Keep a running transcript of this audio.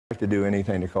to do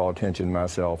anything to call attention to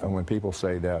myself. And when people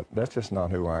say that, that's just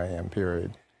not who I am,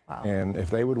 period. Wow. And if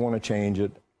they would want to change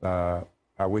it,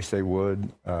 I wish they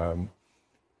would. In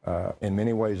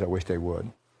many ways, I wish they would.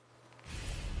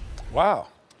 Wow.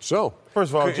 So,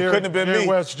 first of all, it couldn't have been Jerry me.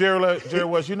 West, Jerry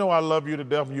West, you know I love you to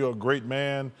death. You're a great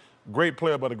man, great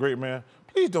player, but a great man.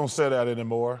 Please don't say that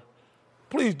anymore.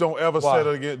 Please don't ever say that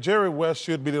again. Jerry West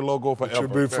should be the logo forever. It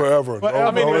should be forever.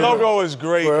 I mean, the logo is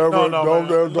great. Forever.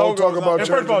 No, don't talk about and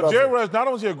changing first of all, nothing. Jerry West, not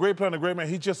only is he a great player and a great man,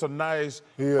 he's just a nice,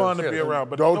 fun to be around.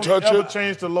 But don't touch ever it.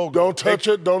 change the logo. Don't touch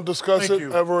it. Don't discuss Thank it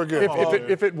you. ever again.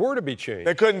 if it were to be changed,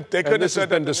 They couldn't and have this said has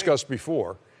been that to me. discussed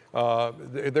before.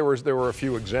 There were a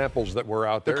few examples that were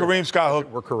out there. The Kareem Skyhook.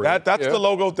 Were Kareem. That's the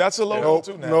logo. That's a logo Nope.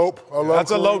 too now. Nope. I love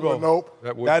That's a Kareem, logo. but nope.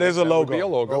 That is a logo. Would be a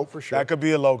logo for sure. That could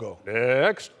be a logo.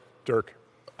 Next, Dirk.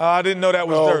 I didn't know that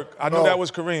was No, Dirk. I knew no. that was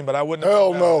Kareem, but I wouldn't have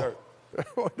Hell known that was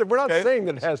no. Dirk. We're not saying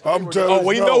that it has to. I'm be. telling Oh,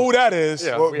 we No. know who that is.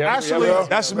 Yeah, Well, we have- actually, we have-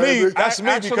 That's me. Maybe. That's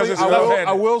me because it's I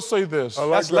left-handed. will say this. I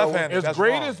like That's that one. left-handed. As That's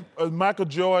great wrong. as Michael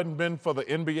Jordan been for the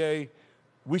NBA,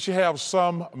 we should have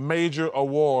some major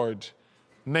award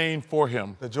named for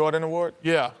him. The Jordan Award.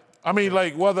 Yeah. I mean,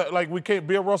 we can't.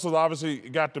 Bill Russell obviously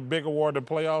got the big award in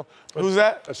playoff. But Who's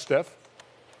that? Steph.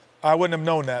 I wouldn't have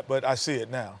known that, but I see it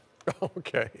now.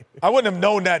 Okay. I wouldn't have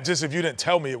known that just if you didn't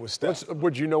tell me it was Steph.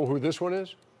 Would you know who this one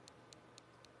is?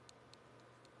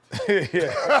 You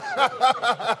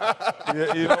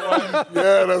know what?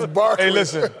 Yeah, that's Barkley. Hey,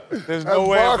 listen. There's no That's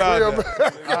way about Barkley.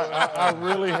 that. I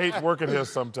really hate working here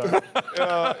sometimes.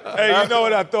 Hey, you know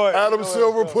what I thought? Adam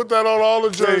Silver put that on all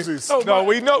the jerseys. No,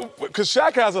 we know because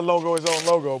Shaq has a logo, his own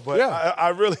logo. But Yeah. I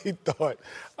really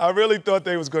thought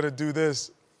they was going to do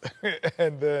this,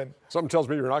 and then Something tells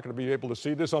me you're not going to be able to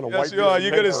see this on a yes, white. you are.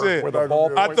 You're going to see it. with a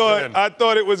ballpoint pen. I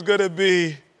thought it was going to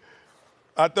be.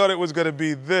 I thought it was going to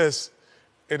be this,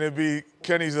 and it'd be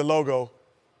Kenny's the logo.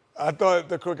 I thought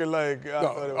the crooked leg. See,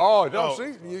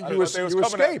 you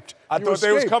escaped. I You thought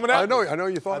they was escaped. coming at me. I know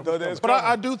you thought. I thought they was But coming.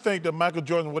 I do think that Michael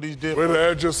Jordan, what he did, Way to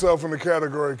add yourself in the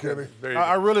category, Kenny.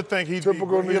 I really think he'd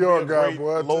Typical be, New he'd York be a guy, great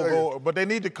boy, I tell logo. But they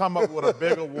need to come up with a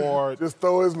big award Just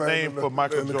throw his name named in for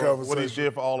Michael in the Jordan, what he conversation.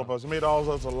 did for all of us. He made all of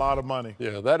us a lot of money.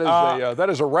 Yeah, that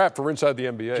is a wrap for Inside the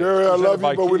NBA. Jerry, I love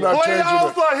you, but we're not changing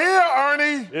Playoffs it. are here,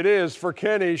 Ernie. It is for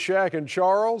Kenny, Shaq, and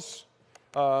Charles.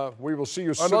 We will see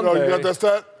you Underdog, Sunday you got that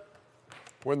stat?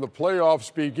 when the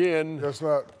playoffs begin That's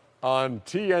not. on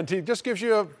TNT. Just gives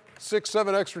you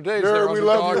 6-7 extra days. Jerry, there, we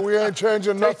love Underdog. you. We ain't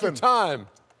changing Take your nothing. time.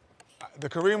 The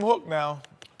Kareem hook now.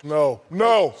 No.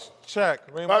 No. Check.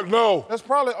 No. That's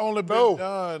probably only been No.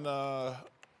 done.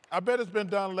 I bet it's been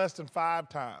done less than 5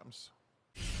 times.